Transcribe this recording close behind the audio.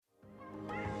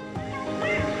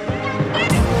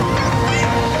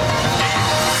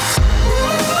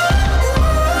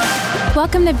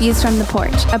Welcome to Views from the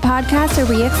Porch, a podcast where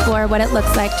we explore what it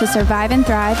looks like to survive and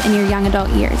thrive in your young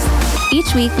adult years.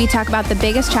 Each week, we talk about the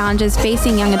biggest challenges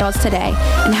facing young adults today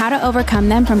and how to overcome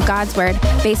them from God's Word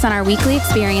based on our weekly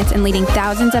experience in leading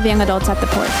thousands of young adults at the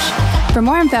porch. For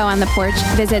more info on the porch,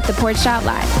 visit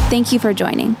theporch.live. Thank you for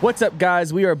joining. What's up,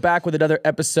 guys? We are back with another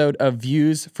episode of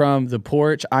Views from the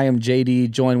Porch. I am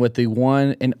JD, joined with the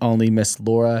one and only Miss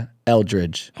Laura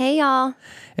Eldridge. Hey, y'all.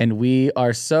 And we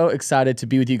are so excited to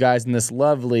be with you guys on this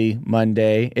lovely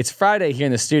Monday. It's Friday here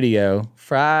in the studio.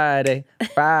 Friday.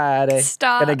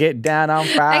 Stop. Gonna get down on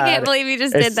Friday. I can't believe you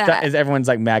just did that. Everyone's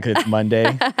like mad because it's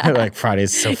Monday. Like Friday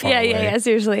is so far away. Yeah,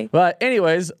 seriously. But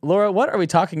anyways, Laura, what are we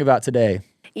talking about today?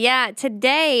 Yeah,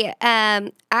 today,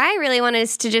 I really want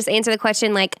us to just answer the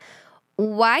question, like,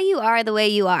 why you are the way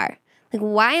you are. Like,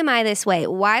 why am I this way?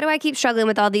 Why do I keep struggling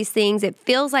with all these things? It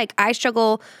feels like I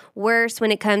struggle worse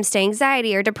when it comes to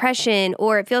anxiety or depression,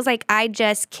 or it feels like I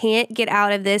just can't get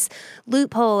out of this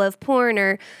loophole of porn,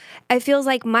 or it feels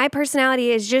like my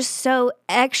personality is just so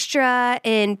extra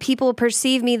and people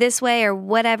perceive me this way or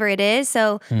whatever it is.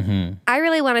 So I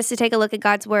really want us to take a look at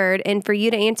God's Word and for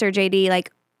you to answer, JD,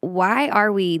 like, why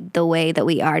are we the way that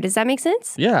we are? Does that make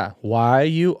sense? Yeah, why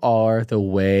you are the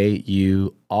way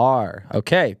you are.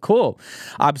 Okay, cool.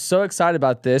 I'm so excited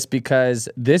about this because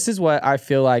this is what I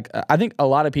feel like. I think a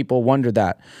lot of people wonder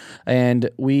that, and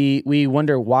we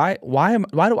wonder why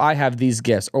do I have these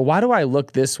gifts, or why do I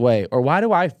look this way, or why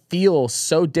do I feel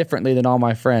so differently than all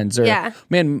my friends? Or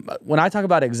man, when I talk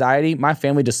about anxiety, my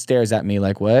family just stares at me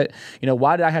like, what? You know,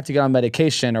 why did I have to get on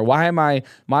medication, or why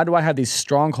do I have these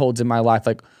strongholds in my life?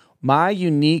 Like my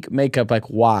unique makeup, like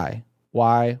why?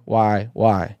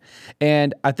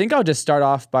 And I think I'll just start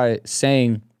off by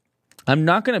saying I'm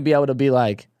not going to be able to be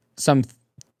like some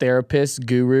therapist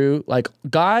guru. Like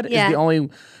God is the only,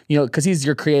 because he's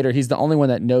your creator. He's the only one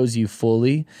that knows you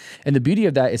fully. And the beauty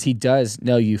of that is he does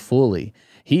know you fully.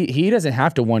 He doesn't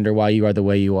have to wonder why you are the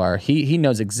way you are. He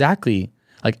knows exactly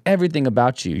like everything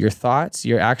about you, your thoughts,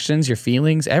 your actions, your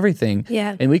feelings, everything.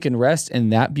 Yeah. And we can rest in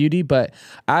that beauty. But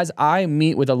as I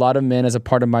meet with a lot of men as a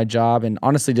part of my job, and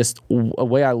honestly, just a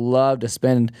way I love to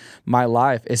spend my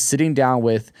life is sitting down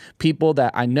with people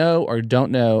that I know or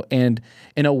don't know. And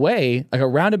in a way, like a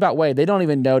roundabout way, they don't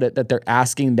even know that they're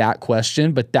asking that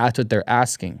question, but that's what they're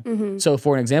asking. So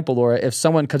for an example, Laura, if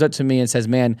someone comes up to me and says,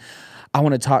 man, I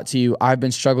want to talk to you. I've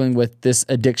been struggling with this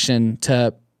addiction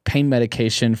to pain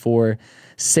medication for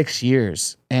 6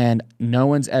 years, and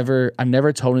I've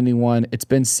never told anyone. It's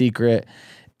been secret.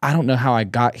 I don't know how I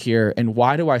got here, and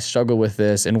why do I struggle with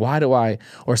this, and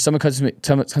or someone comes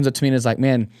up to me and is like,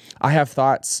 man, I have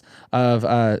thoughts of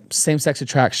same-sex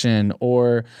attraction,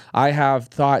 or I have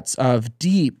thoughts of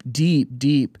deep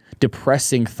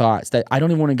depressing thoughts that I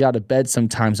don't even want to get out of bed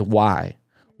sometimes. Why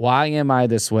am I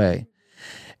this way?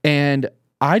 And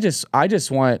I just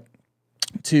want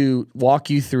to walk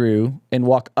you through and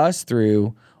walk us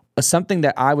through something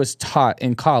that I was taught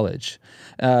in college.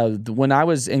 When I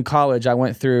was in college, I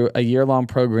went through a year-long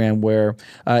program where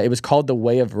it was called the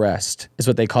Way of Rest, is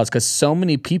what they call it, because so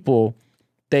many people,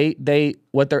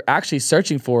 what they're actually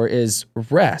searching for is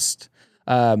rest,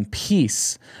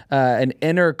 peace, an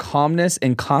inner calmness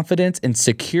and confidence and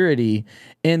security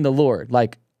in the Lord.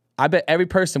 Like, I bet every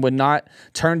person would not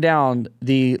turn down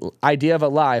the idea of a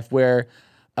life where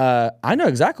I know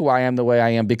exactly why I am the way I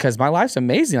am, because my life's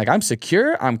amazing. Like, I'm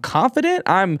secure, I'm confident,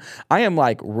 I am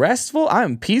like restful,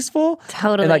 I'm peaceful.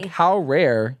 Totally. And like, how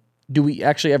rare do we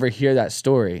actually ever hear that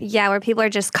story? Yeah, where people are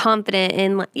just confident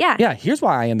in, Yeah, here's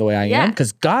why I am the way I am,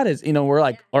 because God is,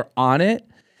 we're on it.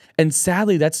 And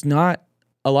sadly, that's not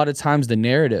a lot of times the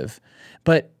narrative,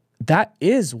 but that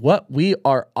is what we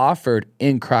are offered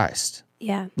in Christ.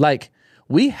 Yeah. Like,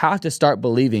 we have to start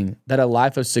believing that a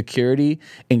life of security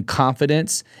and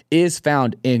confidence is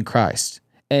found in Christ.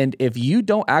 And if you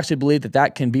don't actually believe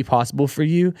that can be possible for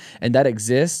you and that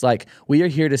exists, like, we are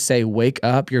here to say, wake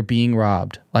up, you're being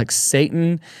robbed. Like,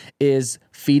 Satan is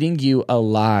feeding you a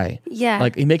lie. Yeah.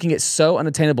 Like, making it so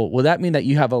unattainable. Will that mean that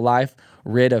you have a life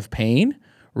rid of pain,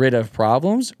 rid of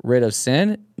problems, rid of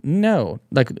sin? No,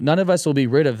 like, none of us will be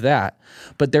rid of that.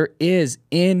 But there is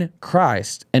in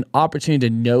Christ an opportunity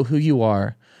to know who you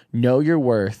are, know your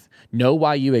worth, know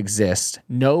why you exist,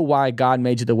 know why God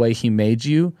made you the way he made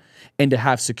you, and to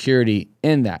have security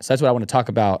in that. So that's what I want to talk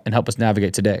about and help us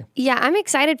navigate today. Yeah, I'm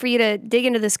excited for you to dig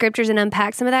into the scriptures and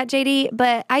unpack some of that, JD.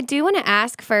 But I do want to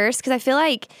ask first, because I feel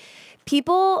like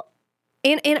people,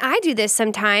 and I do this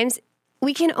sometimes,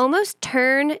 we can almost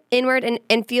turn inward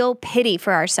and feel pity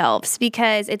for ourselves,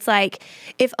 because it's like,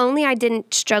 if only I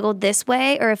didn't struggle this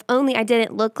way, or if only I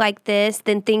didn't look like this,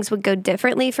 then things would go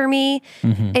differently for me.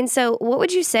 And so what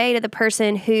would you say to the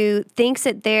person who thinks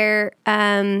that their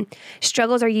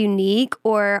struggles are unique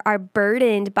or are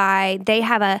burdened by, they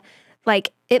have a,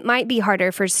 like, it might be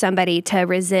harder for somebody to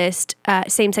resist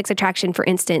same-sex attraction, for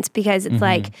instance, because it's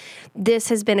like, this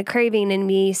has been a craving in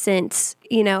me since,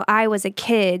 I was a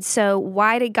kid. So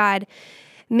why did God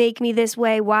make me this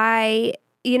way? Why,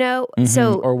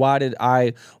 so. Or why did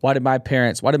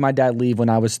my dad leave when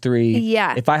I was 3?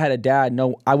 Yeah. If I had a dad,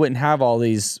 no, I wouldn't have all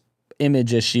these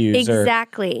image issues.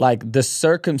 Exactly. Or like the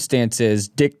circumstances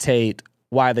dictate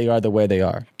why they are the way they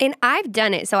are. And I've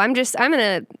done it. So I'm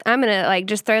gonna like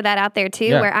just throw that out there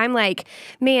too, where I'm like,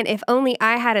 man, if only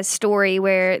I had a story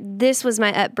where this was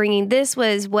my upbringing, this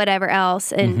was whatever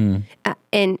else. And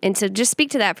and so just speak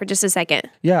to that for just a second.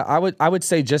 Yeah, I would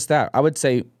say just that. I would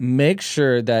say make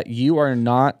sure that you are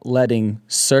not letting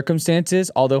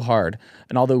circumstances, although hard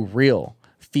and although real,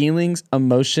 feelings,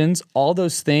 emotions, all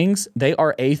those things, they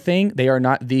are a thing, they are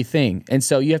not the thing. And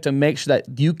so you have to make sure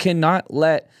that you cannot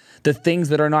let the things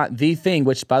that are not the thing,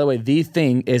 which, by the way, the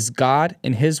thing is God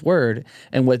and His Word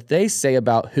and what they say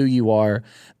about who you are,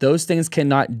 those things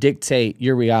cannot dictate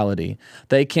your reality.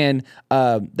 They can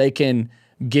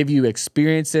give you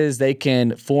experiences, they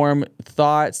can form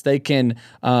thoughts, they can,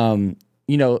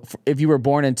 if you were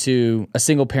born into a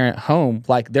single parent home,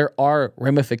 like there are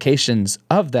ramifications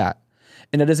of that.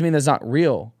 And that doesn't mean that's not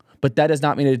real, but that does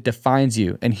not mean it defines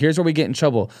you. And here's where we get in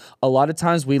trouble. A lot of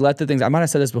times we let the things, I might have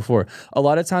said this before, a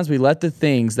lot of times we let the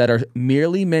things that are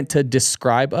merely meant to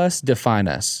describe us define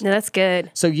us. No, that's good.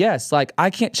 So yes, like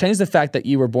I can't change the fact that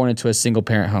you were born into a single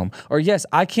parent home. Or yes,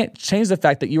 I can't change the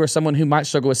fact that you are someone who might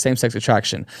struggle with same-sex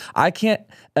attraction. I can't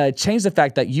change the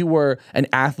fact that you were an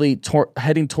athlete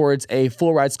heading towards a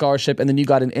full ride scholarship and then you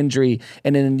got an injury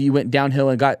and then you went downhill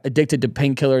and got addicted to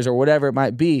painkillers or whatever it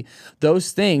might be.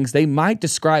 Those things, they might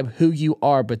describe who you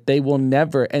are, but they will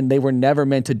never, and they were never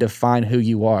meant to define who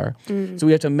you are. So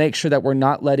we have to make sure that we're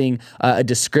not letting a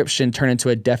description turn into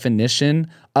a definition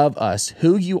of us.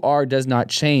 Who you are does not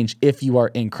change if you are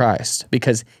in Christ,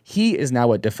 because He is now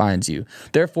what defines you.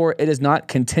 Therefore, it is not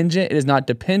contingent, it is not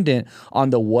dependent on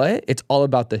the what, it's all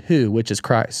about the who, which is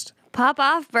Christ. Pop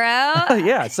off, bro.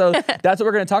 Yeah, so that's what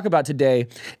we're going to talk about today.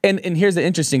 And here's the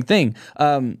interesting thing.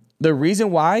 The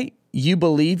reason why you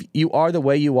believe you are the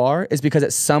way you are is because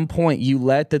at some point you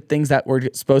let the things that were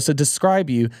supposed to describe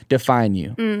you define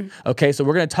you. Okay, so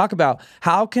we're going to talk about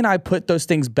how can I put those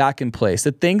things back in place?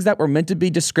 The things that were meant to be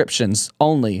descriptions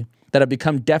only, that have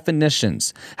become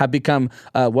definitions, have become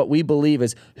what we believe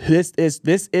is this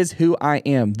is who I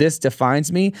am. This defines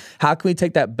me. How can we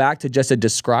take that back to just a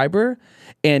describer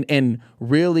and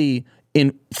really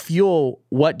fuel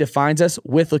what defines us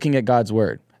with looking at God's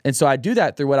Word? And so I do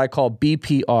that through what I call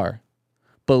BPR,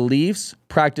 beliefs,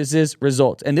 practices,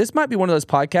 results. And this might be one of those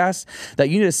podcasts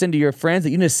that you need to send to your friends, that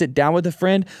you need to sit down with a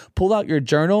friend, pull out your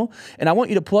journal. And I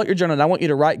want you to pull out your journal and I want you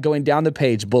to write, going down the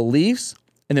page, beliefs,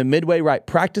 and then midway write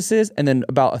practices, and then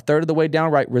about a third of the way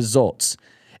down write results.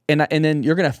 And then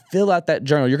you're going to fill out that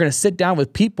journal. You're going to sit down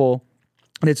with people,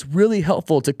 and it's really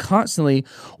helpful to constantly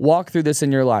walk through this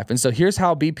in your life. And so here's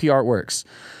how BPR works.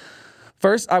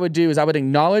 First, I would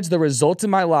acknowledge the results in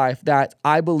my life that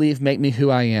I believe make me who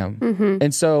I am.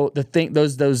 And so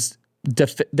those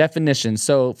definitions.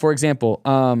 So for example,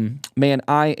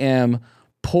 I am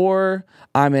poor.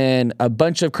 I'm in a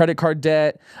bunch of credit card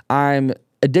debt. I'm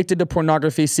addicted to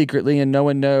pornography secretly and no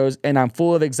one knows, and I'm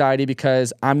full of anxiety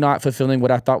because I'm not fulfilling what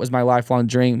I thought was my lifelong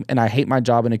dream, and I hate my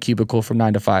job in a cubicle from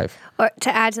 9 to 5. Or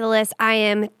to add to the list, I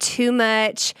am too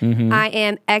much. I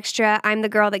am extra. I'm the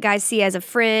girl that guys see as a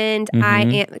friend. I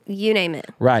am, you name it.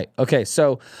 Right. Okay.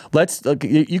 So let's look.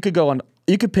 You could go on.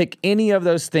 You could pick any of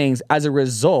those things as a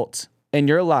result in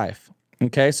your life.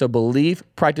 Okay. So belief,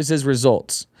 practices,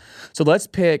 results. So let's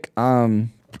pick.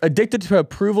 Addicted to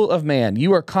approval of man. You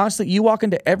walk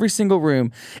into every single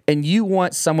room and you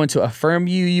want someone to affirm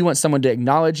you. You want someone to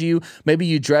acknowledge you. Maybe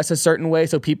you dress a certain way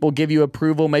so people give you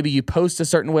approval. Maybe you post a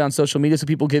certain way on social media so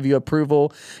people give you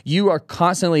approval. You are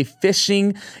constantly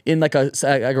fishing in like a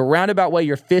roundabout way.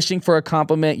 You're fishing for a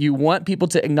compliment. You want people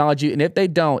to acknowledge you. And if they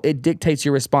don't, it dictates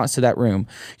your response to that room.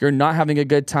 You're not having a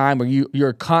good time, or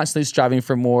you're constantly striving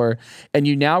for more, and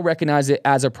you now recognize it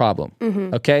as a problem.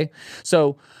 Okay?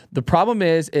 So the problem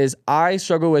is I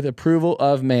struggle with approval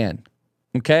of man,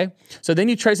 okay? So then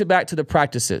you trace it back to the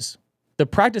practices. The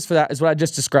practice for that is what I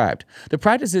just described. The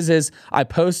practices is I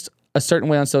post a certain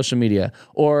way on social media,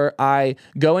 or I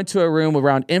go into a room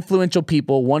around influential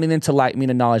people wanting them to like me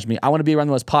and acknowledge me. I want to be around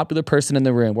the most popular person in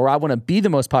the room, or I want to be the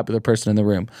most popular person in the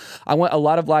room. I want a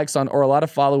lot of likes on or a lot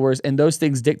of followers, and those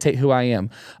things dictate who I am.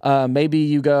 Maybe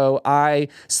you go, I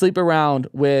sleep around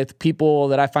with people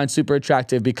that I find super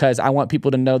attractive because I want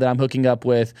people to know that I'm hooking up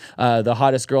with the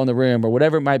hottest girl in the room, or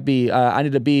whatever it might be. I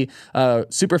need to be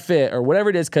super fit, or whatever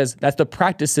it is, because that's the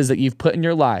practices that you've put in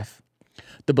your life.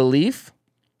 The belief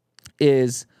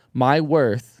is my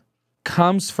worth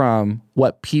comes from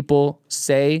what people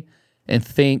say and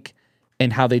think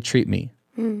and how they treat me.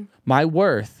 My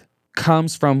worth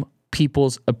comes from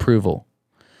people's approval.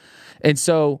 And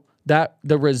so that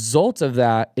the result of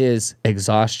that is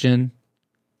exhaustion,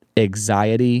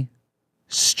 anxiety,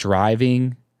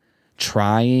 striving,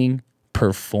 trying,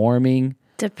 performing,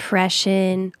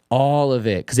 depression, all of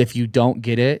it. Because if you don't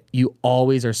get it, you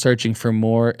always are searching for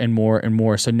more and more and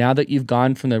more. So now that you've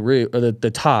gone from the root or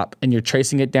the top and you're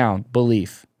tracing it down,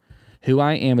 belief, who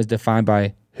I am is defined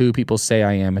by who people say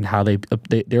I am and how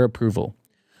their approval.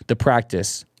 The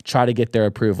practice, try to get their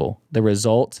approval. The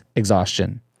result,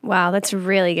 exhaustion. Wow, that's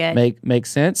really good. Make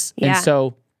sense? Yeah. And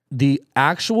so the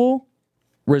actual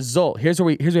result, here's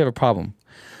where we have a problem.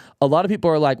 A lot of people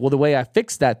are like, well, the way I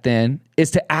fix that then is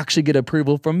to actually get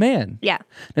approval from man. Yeah.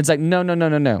 And it's like, no.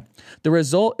 The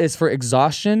result is for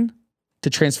exhaustion to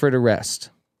transfer to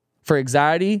rest, for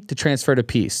anxiety to transfer to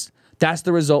peace. That's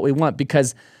the result we want,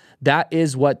 because that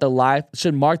is what the life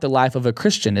should mark the life of a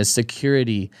Christian, is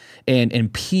security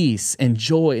and peace and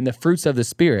joy and the fruits of the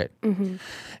Spirit. Mm-hmm.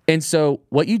 And so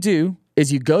what you do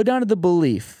is you go down to the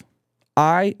belief,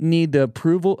 I need the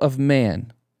approval of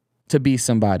man to be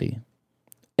somebody.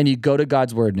 And you go to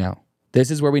God's word now. This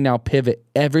is where we now pivot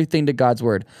everything to God's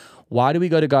word. Why do we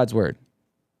go to God's word?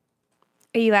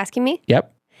 Are you asking me?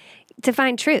 Yep. To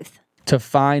find truth. To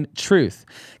find truth.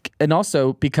 And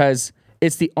also because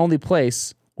it's the only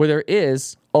place where there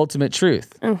is ultimate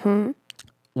truth. Mm-hmm.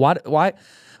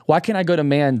 Why can't I go to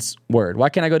man's word? Why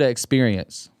can't I go to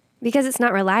experience? Because it's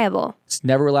not reliable. It's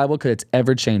never reliable because it's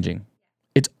ever changing.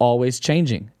 It's always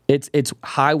changing. It's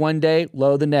high one day,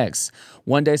 low the next.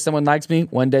 One day someone likes me,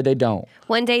 one day they don't.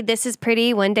 One day this is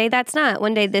pretty, one day that's not.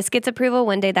 One day this gets approval,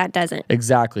 one day that doesn't.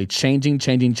 Exactly. Changing.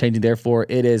 Therefore,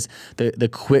 it is the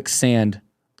quicksand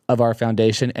of our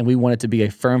foundation, and we want it to be a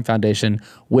firm foundation,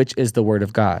 which is the word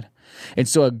of God. And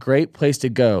so a great place to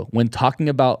go when talking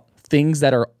about things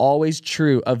that are always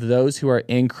true of those who are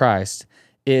in Christ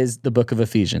is the book of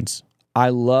Ephesians. I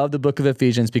love the book of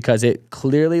Ephesians because it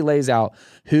clearly lays out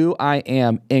who I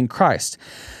am in Christ.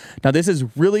 Now, this is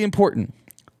really important.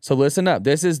 So listen up.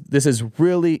 This is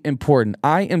really important.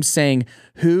 I am saying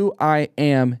who I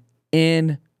am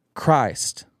in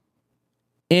Christ.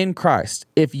 In Christ.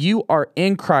 If you are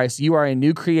in Christ, you are a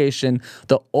new creation.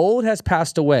 The old has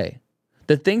passed away.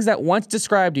 The things that once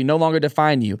described you no longer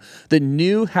define you. The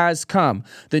new has come.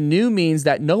 The new means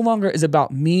that no longer is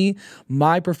about me,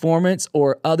 my performance,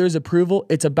 or others' approval.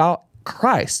 It's about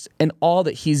Christ and all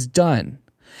that he's done.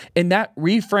 And that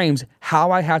reframes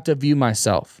how I have to view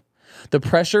myself. The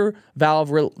pressure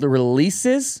valve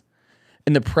releases,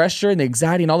 and the pressure and the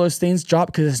anxiety and all those things drop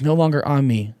because it's no longer on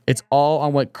me. It's all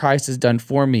on what Christ has done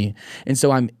for me. And so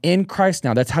I'm in Christ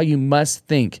now. That's how you must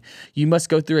think. You must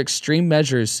go through extreme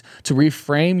measures to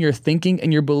reframe your thinking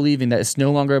and your believing that it's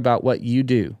no longer about what you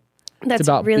do. That's it's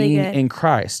about really being good. in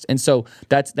Christ. And so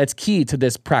that's key to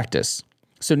this practice.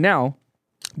 So now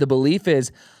the belief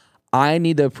is I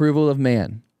need the approval of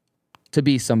man to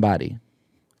be somebody.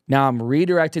 Now I'm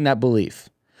redirecting that belief.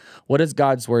 What does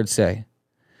God's word say?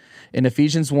 In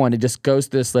Ephesians 1, it just goes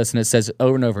through this list and it says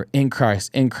over and over, in Christ,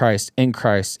 in Christ, in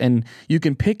Christ. And you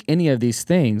can pick any of these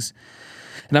things.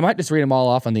 And I might just read them all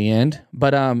off on the end.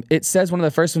 But it says, one of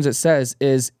the first ones it says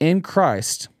is, in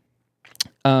Christ,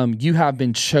 you have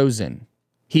been chosen.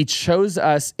 He chose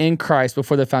us in Christ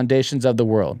before the foundations of the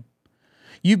world.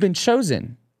 You've been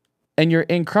chosen and you're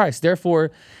in Christ.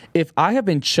 Therefore, if I have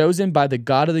been chosen by the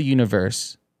God of the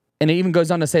universe, and it even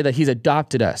goes on to say that he's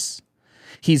adopted us,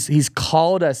 He's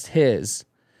called us his.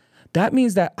 That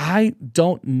means that I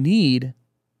don't need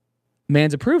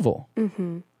man's approval.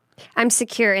 Mm-hmm. I'm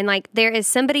secure. And like there is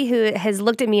somebody who has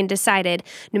looked at me and decided,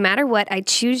 no matter what, I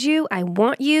choose you. I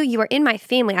want you. You are in my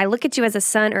family. I look at you as a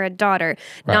son or a daughter,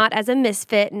 right. Not as a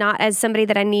misfit, not as somebody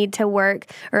that I need to work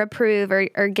or approve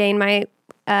or gain my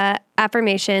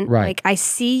affirmation. Right. Like I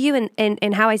see you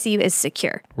and how I see you is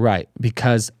secure. Right.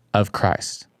 Because of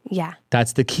Christ. Yeah.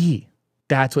 That's the key.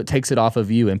 that's what takes it off of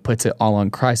you and puts it all on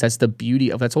Christ. That's the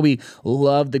beauty of, that's why we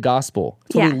love the gospel.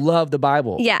 That's why we love the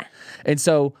Bible. Yeah. And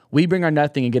so we bring our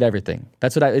nothing and get everything.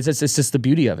 That's what it's just the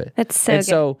beauty of it. That's so and good.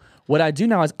 So what I do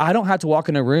now is I don't have to walk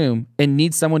in a room and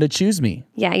need someone to choose me.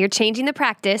 Yeah, you're changing the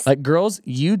practice. Like, girls,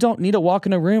 you don't need to walk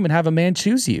in a room and have a man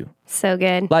choose you. So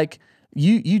good. Like,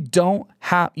 you don't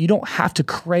have to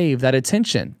crave that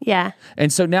attention. Yeah.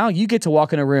 And so now you get to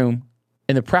walk in a room,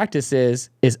 and the practice is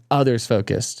others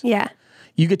focused. Yeah.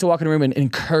 You get to walk in a room and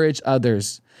encourage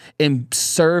others and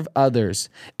serve others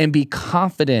and be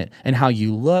confident in how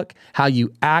you look, how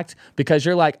you act, because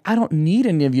you're like, I don't need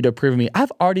any of you to approve of me.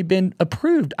 I've already been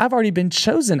approved. I've already been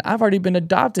chosen. I've already been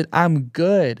adopted. I'm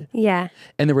good. Yeah.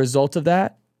 And the result of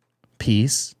that,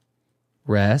 peace,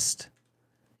 rest,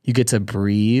 you get to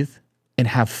breathe and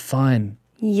have fun.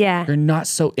 Yeah. You're not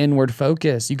so inward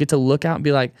focused. You get to look out and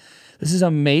be like, this is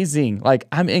amazing. Like,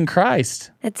 I'm in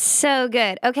Christ. That's so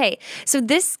good. Okay, so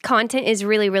this content is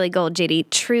really, really gold,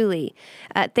 JD, truly.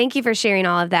 Thank you for sharing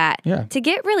all of that. Yeah. To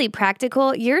get really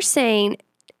practical, you're saying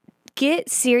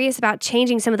get serious about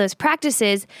changing some of those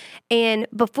practices. And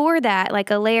before that,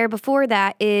 like a layer before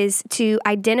that, is to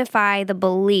identify the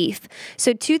belief.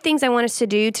 So 2 things I want us to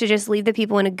do to just leave the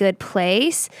people in a good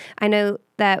place. I know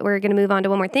that we're going to move on to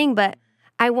one more thing, but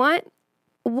I want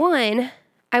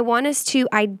us to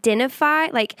identify,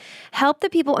 like, help the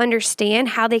people understand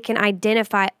how they can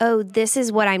identify, oh, this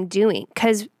is what I'm doing.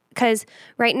 Because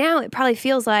right now it probably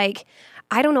feels like,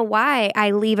 I don't know why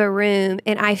I leave a room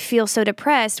and I feel so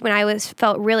depressed when I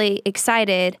felt really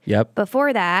excited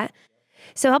before that.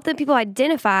 So help the people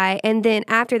identify. And then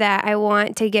after that, I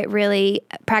want to get really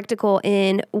practical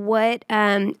in what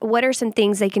are some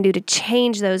things they can do to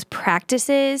change those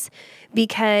practices,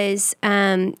 because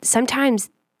sometimes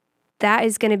that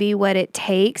is going to be what it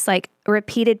takes, like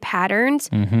repeated patterns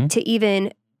to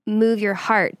even move your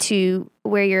heart to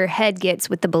where your head gets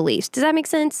with the beliefs. Does that make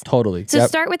sense? Totally. So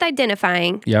start with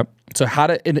identifying. Yep. So how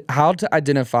to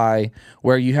identify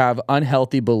where you have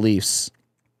unhealthy beliefs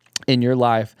in your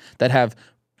life that have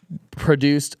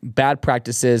produced bad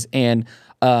practices and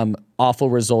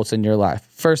awful results in your life.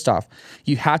 First off,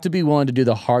 you have to be willing to do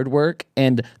the hard work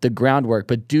and the groundwork,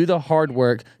 but do the hard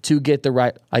work to get the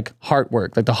right, like, heart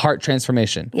work, like the heart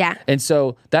transformation. Yeah. And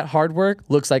so that hard work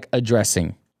looks like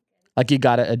addressing. Like, you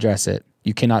got to address it.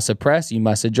 You cannot suppress, you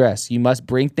must address. You must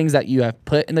bring things that you have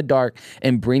put in the dark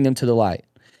and bring them to the light.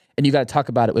 And you got to talk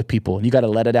about it with people, and you got to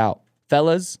let it out.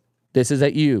 Fellas, this is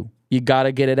at you. You got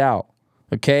to get it out.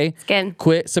 Okay? It's good.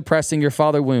 Quit suppressing your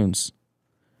father wounds.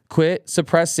 Quit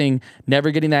suppressing never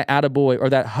getting that attaboy or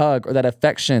that hug or that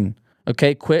affection.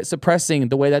 Okay? Quit suppressing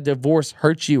the way that divorce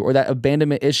hurts you or that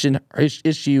abandonment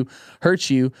issue hurts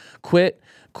you.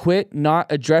 Quit not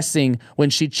addressing when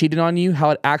she cheated on you, how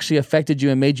it actually affected you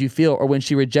and made you feel, or when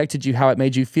she rejected you, how it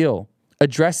made you feel.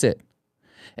 Address it.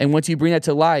 And once you bring that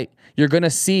to light, you're going to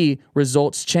see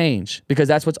results change, because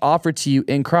that's what's offered to you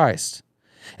in Christ.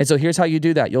 And so here's how you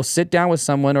do that. You'll sit down with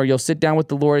someone, or you'll sit down with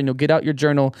the Lord, and you'll get out your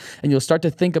journal and you'll start to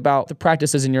think about the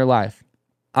practices in your life.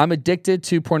 I'm addicted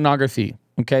to pornography.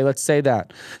 Okay, let's say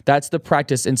that. That's the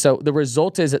practice. And so the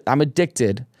result is that I'm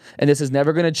addicted, and this is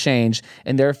never going to change,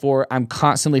 and therefore I'm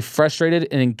constantly frustrated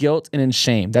and in guilt and in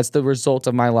shame. That's the result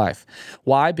of my life.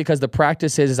 Why? Because the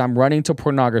practice is I'm running to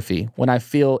pornography. When I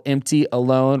feel empty,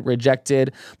 alone,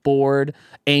 rejected, bored,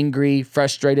 angry,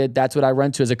 frustrated, that's what I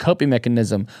run to as a coping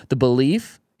mechanism. The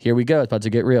belief, here we go, it's about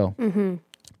to get real.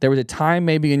 There was a time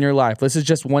maybe in your life, this is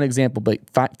just one example, but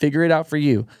figure it out for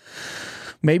you.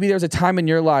 Maybe there's a time in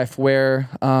your life where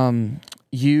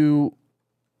you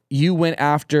went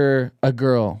after a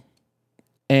girl,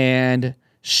 and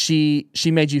she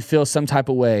made you feel some type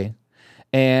of way,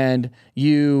 and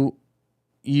you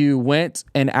went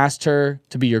and asked her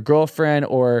to be your girlfriend,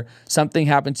 or something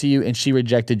happened to you and she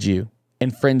rejected you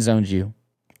and friend zoned you,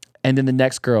 and then the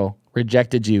next girl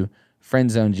rejected you, friend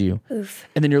zoned you. Oof.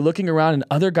 And then you're looking around, and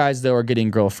other guys, though, are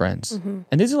getting girlfriends. And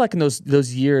these are like in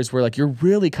those years where, like, you're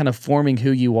really kind of forming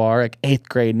who you are, like 8th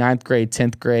grade, 9th grade,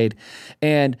 10th grade.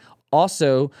 And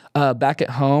also back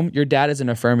at home, your dad isn't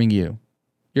affirming you.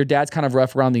 Your dad's kind of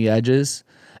rough around the edges,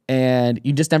 and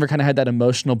you just never kind of had that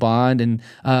emotional bond. And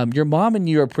your mom and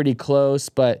you are pretty close,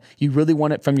 but you really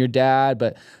want it from your dad.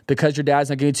 But because your dad's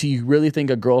not giving it to you, you really think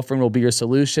a girlfriend will be your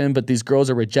solution. But these girls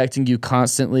are rejecting you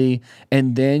constantly.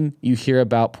 And then you hear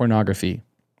about pornography.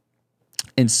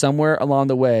 And somewhere along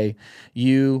the way,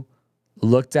 you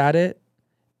looked at it,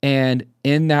 and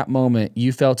in that moment,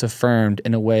 you felt affirmed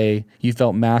in a way, you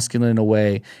felt masculine in a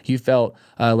way, you felt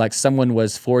like someone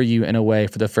was for you in a way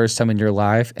for the first time in your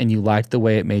life, and you liked the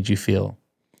way it made you feel.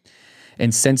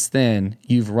 And since then,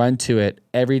 you've run to it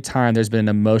every time there's been an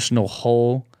emotional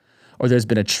hole, or there's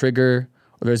been a trigger,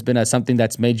 or there's been something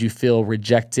that's made you feel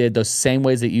rejected, those same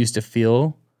ways that you used to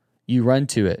feel, you run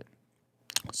to it.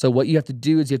 So what you have to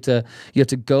do is you have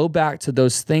to go back to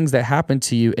those things that happened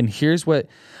to you. And here's what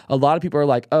a lot of people are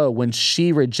like, oh, when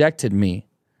she rejected me,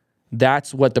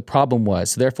 that's what the problem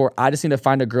was. So therefore, I just need to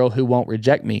find a girl who won't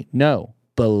reject me. No,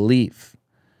 belief.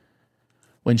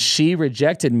 When she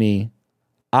rejected me,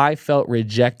 I felt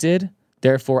rejected.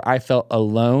 Therefore, I felt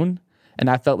alone, and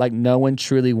I felt like no one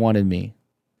truly wanted me.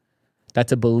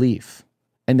 That's a belief.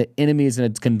 And the enemy is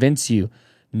going to convince you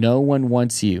no one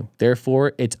wants you.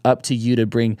 Therefore, it's up to you to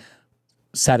bring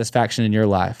satisfaction in your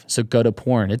life. So go to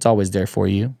porn. It's always there for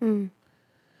you.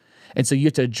 And so you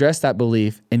have to address that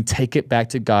belief and take it back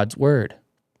to God's word.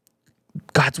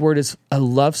 God's word is a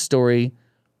love story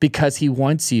because he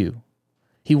wants you.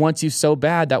 He wants you so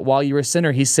bad that while you were a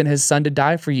sinner, he sent his son to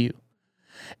die for you.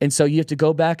 And so you have to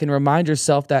go back and remind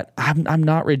yourself that I'm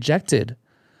not rejected.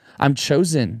 I'm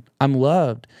chosen. I'm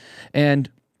loved. And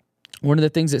one of the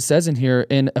things it says in here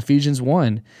in Ephesians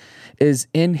 1 is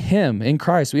in him, in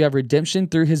Christ, we have redemption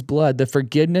through his blood, the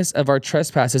forgiveness of our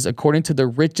trespasses according to the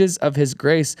riches of his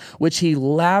grace, which he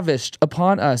lavished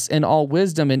upon us in all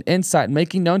wisdom and insight,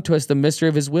 making known to us the mystery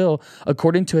of his will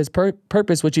according to his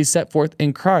purpose, which he set forth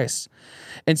in Christ.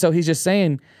 And so he's just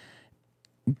saying,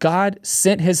 God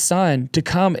sent his son to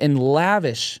come and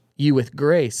lavish you with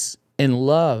grace and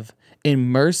love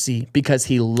and mercy because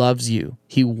he loves you.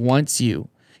 He wants you.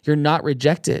 You're not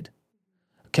rejected.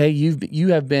 Okay, you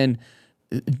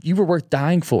were worth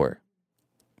dying for.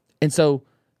 And so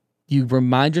you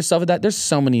remind yourself of that. There's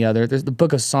so many there's the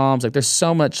book of Psalms, there's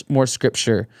so much more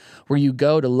scripture where you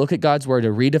go to look at God's word to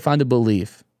redefine the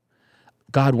belief.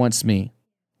 God wants me.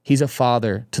 He's a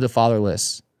father to the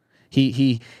fatherless.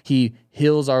 He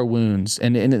heals our wounds.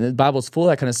 And the Bible's full of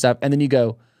that kind of stuff. And then you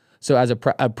go, so as a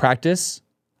practice,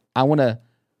 I want to,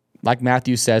 like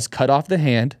Matthew says, cut off the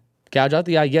hand, gouge out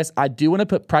the eye. Yes, I do want to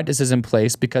put practices in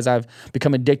place because I've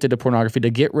become addicted to pornography, to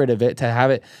get rid of it, to have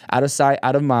it out of sight,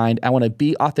 out of mind. I want to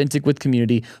be authentic with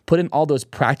community, put in all those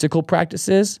practical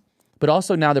practices. But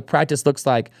also now the practice looks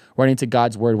like running to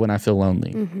God's word when I feel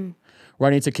lonely,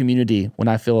 running to community when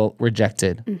I feel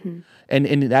rejected.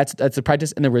 And that's the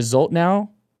practice. And the result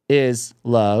now is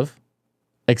love,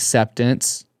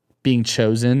 acceptance, being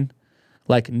chosen,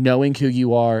 like knowing who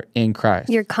you are in Christ.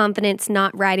 Your confidence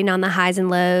not riding on the highs and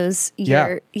lows,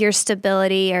 your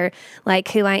stability, or like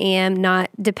who I am, not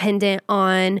dependent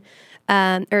on,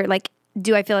 or like,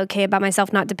 do I feel okay about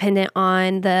myself, not dependent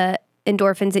on the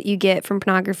endorphins that you get from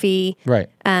pornography. Right.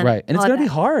 And it's going to be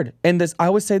hard. And I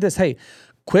always say this, hey,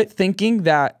 quit thinking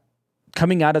that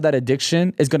coming out of that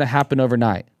addiction is going to happen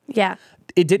overnight. Yeah.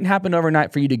 It didn't happen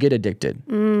overnight for you to get addicted.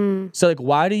 So like,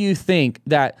 why do you think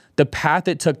that the path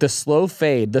it took, the slow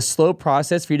fade, the slow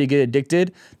process for you to get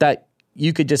addicted, that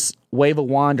you could just wave a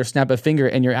wand or snap a finger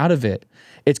and you're out of it?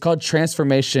 It's called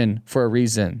transformation for a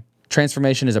reason.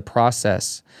 Transformation is a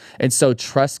process. And so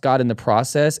trust God in the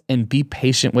process and be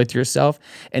patient with yourself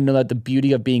and know that the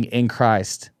beauty of being in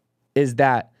Christ is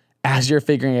that as you're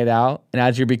figuring it out and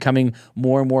as you're becoming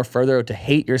more and more further to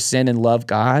hate your sin and love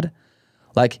God,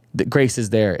 like the grace is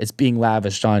there. It's being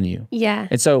lavished on you. Yeah.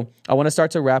 And so I want to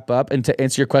start to wrap up and to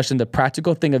answer your question, the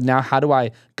practical thing of now, how do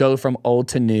I go from old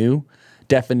to new,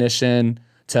 definition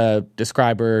to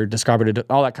describer to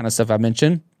all that kind of stuff I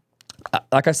mentioned.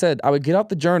 Like I said, I would get out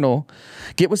the journal,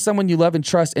 get with someone you love and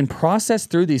trust, and process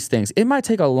through these things. It might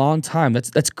take a long time.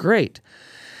 That's great.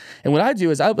 And what I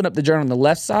do is I open up the journal on the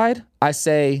left side. I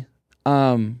say,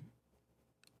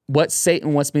 what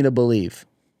Satan wants me to believe.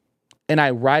 And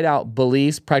I write out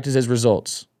beliefs, practices,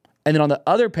 results. And then on the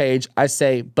other page, I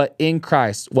say, but in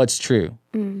Christ, what's true?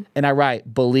 And I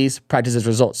write beliefs, practices,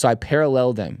 results. So I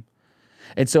parallel them.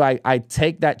 And so I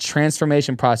take that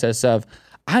transformation process of,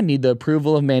 I need the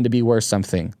approval of man to be worth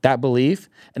something, that belief.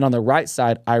 And on the right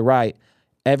side, I write,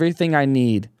 everything I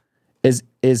need is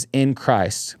in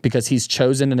Christ because he's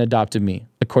chosen and adopted me,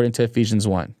 according to Ephesians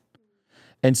 1.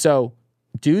 And so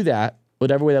do that,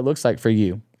 whatever way that looks like for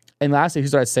you. And lastly,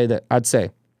 here's what I'd say.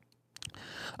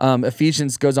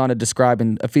 Ephesians goes on to describe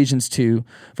in Ephesians 2,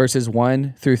 verses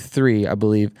 1 through 3, I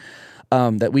believe,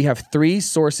 that we have three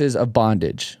sources of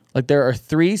bondage. Like there are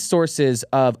three sources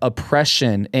of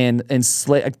oppression and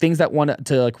like things that want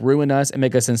to like ruin us and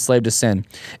make us enslaved to sin.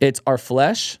 It's our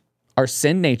flesh, our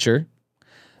sin nature,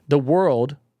 the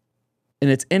world and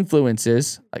its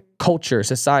influences, like culture,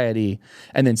 society,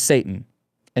 and then Satan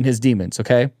and his demons,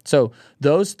 okay? So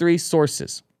those three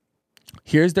sources,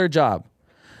 here's their job.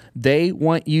 They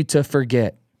want you to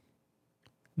forget.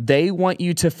 They want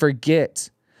you to forget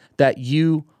that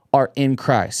you are in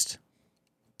Christ.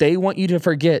 They want you to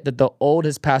forget that the old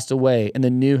has passed away and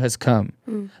the new has come.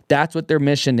 That's what their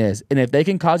mission is. And if they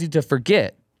can cause you to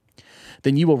forget,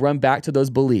 then you will run back to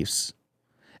those beliefs,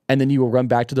 and then you will run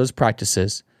back to those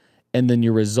practices, and then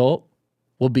your result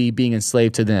will be being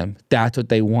enslaved to them. That's what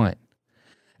they want.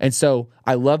 And so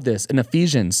I love this. In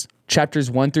Ephesians chapters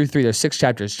 1 through 3, there's 6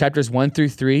 chapters. Chapters 1 through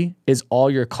 3 is all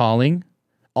your calling,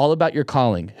 all about your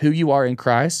calling, who you are in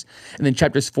Christ. And then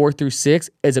chapters 4 through 6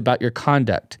 is about your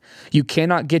conduct. You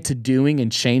cannot get to doing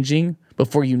and changing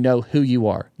before you know who you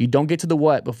are. You don't get to the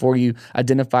what before you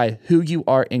identify who you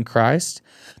are in Christ.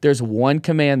 There's one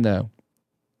command, though,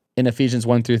 in Ephesians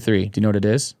 1 through 3. Do you know what it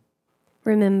is?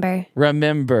 Remember.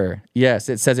 Remember. Yes,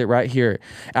 it says it right here.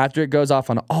 After it goes off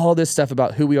on all this stuff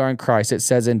about who we are in Christ, it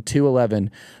says in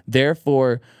 2:11,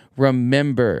 therefore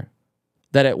remember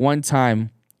that at one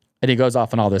time, and he goes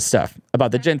off on all this stuff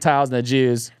about the Gentiles and the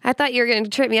Jews. I thought you were going to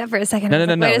trip me up for a second. No.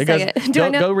 Wait a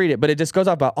second. Go read it. But it just goes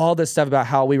off about all this stuff about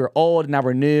how we were old and now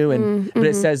we're new. And But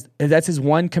it says, that's his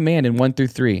one command in 1 through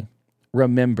 3.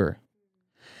 Remember.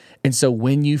 And so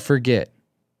when you forget,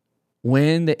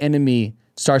 when the enemy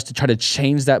starts to try to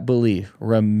change that belief,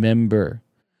 remember,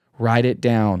 write it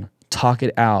down, talk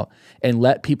it out, and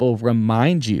let people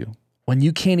remind you when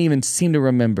you can't even seem to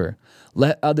remember.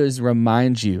 Let others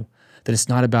remind you that it's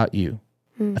not about you.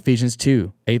 Ephesians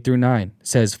 2, 8 through 9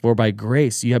 says, for by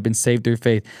grace you have been saved through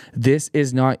faith. This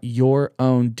is not your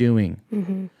own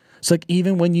doing. So like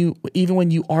even when you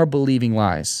are believing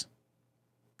lies,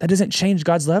 that doesn't change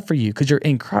God's love for you because you're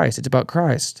in Christ. It's about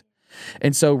Christ.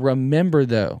 And so remember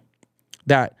though,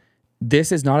 that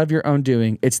this is not of your own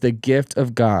doing. It's the gift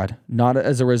of God, not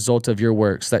as a result of your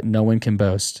works that no one can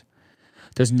boast.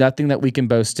 There's nothing that we can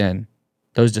boast in.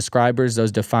 Those describers,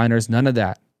 those definers, none of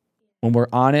that. When we're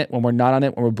on it, when we're not on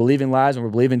it, when we're believing lies, when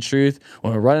we're believing truth,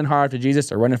 when we're running hard to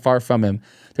Jesus or running far from him,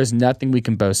 there's nothing we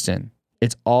can boast in.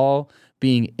 It's all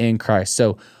being in Christ.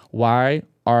 So why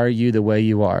are you the way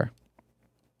you are?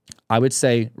 I would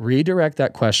say redirect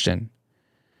that question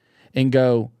and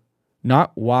go,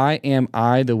 not why am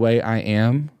I the way I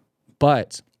am,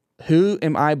 but who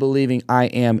am I believing I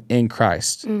am in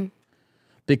Christ?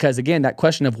 Because again, that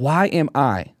question of why am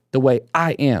I the way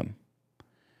I am?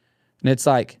 And it's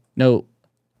like, no,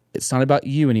 it's not about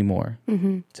you anymore.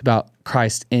 It's about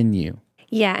Christ in you.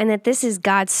 Yeah, and that this is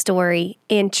God's story.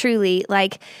 And truly,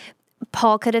 like,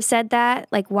 Paul could have said that.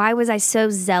 Like, why was I so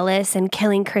zealous and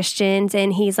killing Christians?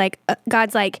 And he's like,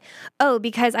 God's like, oh,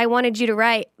 because I wanted you to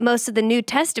write most of the New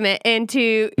Testament and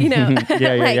to,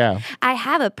 Yeah. I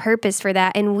have a purpose for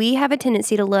that. And we have a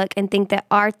tendency to look and think that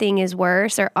our thing is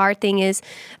worse or our thing is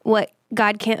what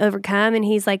God can't overcome. And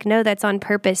he's like, no, that's on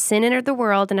purpose. Sin entered the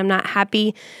world, and I'm not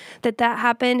happy that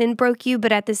happened and broke you.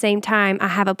 But at the same time, I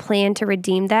have a plan to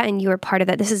redeem that, and you are part of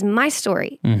that. This is my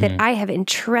story that I have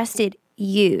entrusted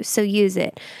you. So use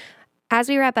it. As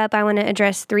we wrap up, I want to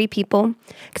address 3 people,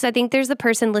 because I think there's the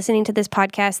person listening to this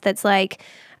podcast that's like,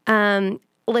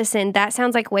 listen, that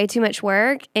sounds like way too much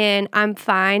work, and I'm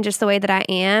fine just the way that I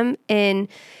am. And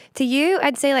to you,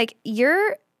 I'd say like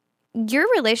your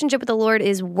relationship with the Lord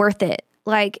is worth it.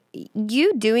 Like,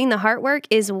 you doing the heart work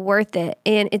is worth it,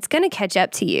 and it's going to catch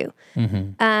up to you.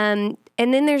 And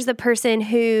then there's the person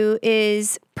who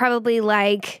is probably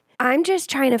like, I'm just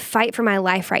trying to fight for my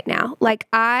life right now. Like,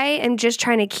 I am just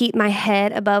trying to keep my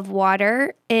head above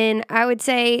water. And I would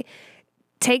say,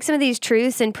 take some of these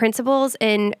truths and principles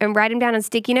and write them down on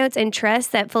sticky notes and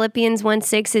trust that Philippians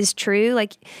 1:6 is true.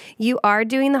 Like, you are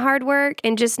doing the hard work,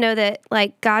 and just know that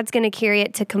like God's going to carry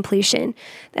it to completion.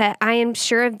 That I am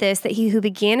sure of this, that he who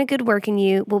began a good work in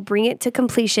you will bring it to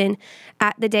completion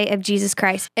at the day of Jesus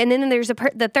Christ. And then there's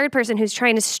the third person who's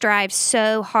trying to strive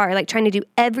so hard, like trying to do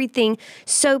everything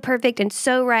so perfect and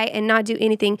so right and not do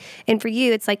anything. And for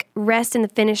you, it's like rest in the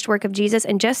finished work of Jesus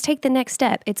and just take the next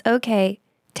step. It's okay.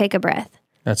 Take a breath.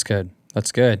 That's good.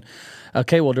 That's good.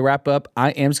 Okay, well, to wrap up, I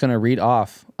am just going to read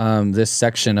off this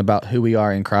section about who we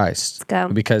are in Christ. Let's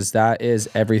go. Because that is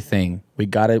everything.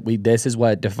 This is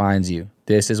what defines you.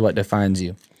 This is what defines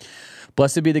you.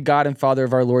 Blessed be the God and Father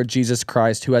of our Lord Jesus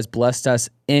Christ, who has blessed us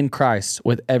in Christ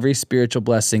with every spiritual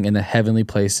blessing in the heavenly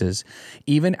places,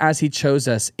 even as he chose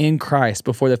us in Christ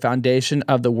before the foundation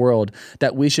of the world,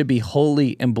 that we should be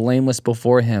holy and blameless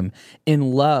before him.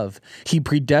 In love, he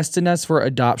predestined us for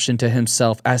adoption to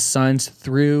himself as sons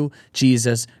through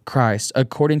Jesus Christ,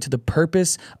 according to the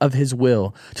purpose of his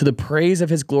will, to the praise of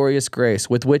his glorious grace,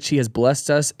 with which he has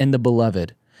blessed us in the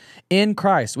beloved. In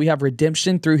Christ, we have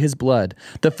redemption through his blood,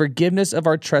 the forgiveness of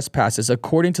our trespasses,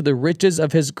 according to the riches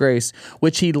of his grace,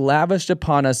 which he lavished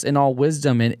upon us in all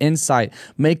wisdom and insight,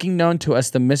 making known to us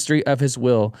the mystery of his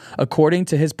will, according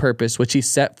to his purpose, which he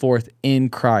set forth in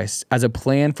Christ, as a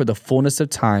plan for the fullness of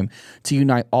time, to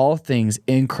unite all things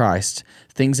in Christ,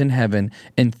 things in heaven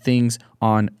and things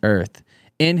on earth.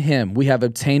 In him we have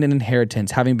obtained an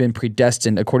inheritance, having been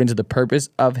predestined according to the purpose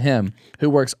of him who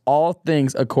works all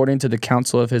things according to the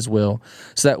counsel of his will,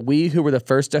 so that we who were the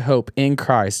first to hope in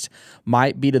Christ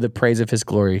might be to the praise of his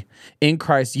glory. In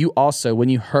Christ you also, when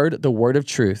you heard the word of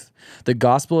truth, the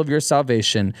gospel of your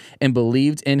salvation, and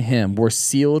believed in him, were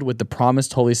sealed with the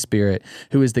promised Holy Spirit,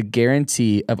 who is the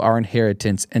guarantee of our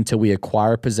inheritance until we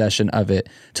acquire possession of it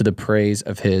to the praise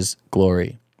of his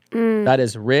glory. That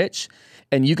is rich.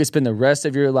 And you could spend the rest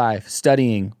of your life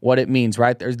studying what it means,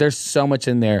 right? There's so much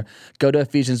in there. Go to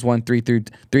Ephesians 1, 3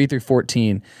 through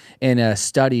 14 and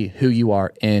study who you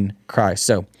are in Christ.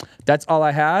 So that's all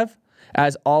I have.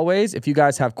 As always, if you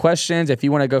guys have questions, if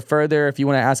you want to go further, if you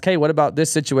want to ask, hey, what about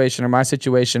this situation or my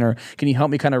situation, or can you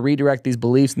help me kind of redirect these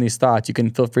beliefs and these thoughts, you can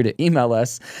feel free to email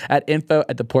us at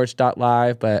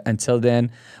info@theporch.live. But until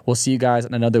then, we'll see you guys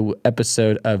on another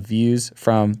episode of Views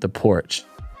from the Porch.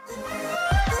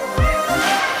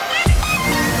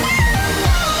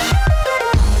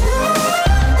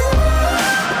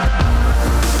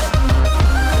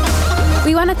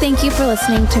 We want to thank you for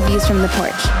listening to Views from the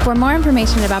Porch. For more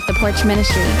information about The Porch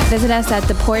Ministry, visit us at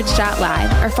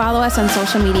theporch.live or follow us on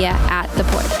social media at The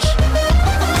Porch.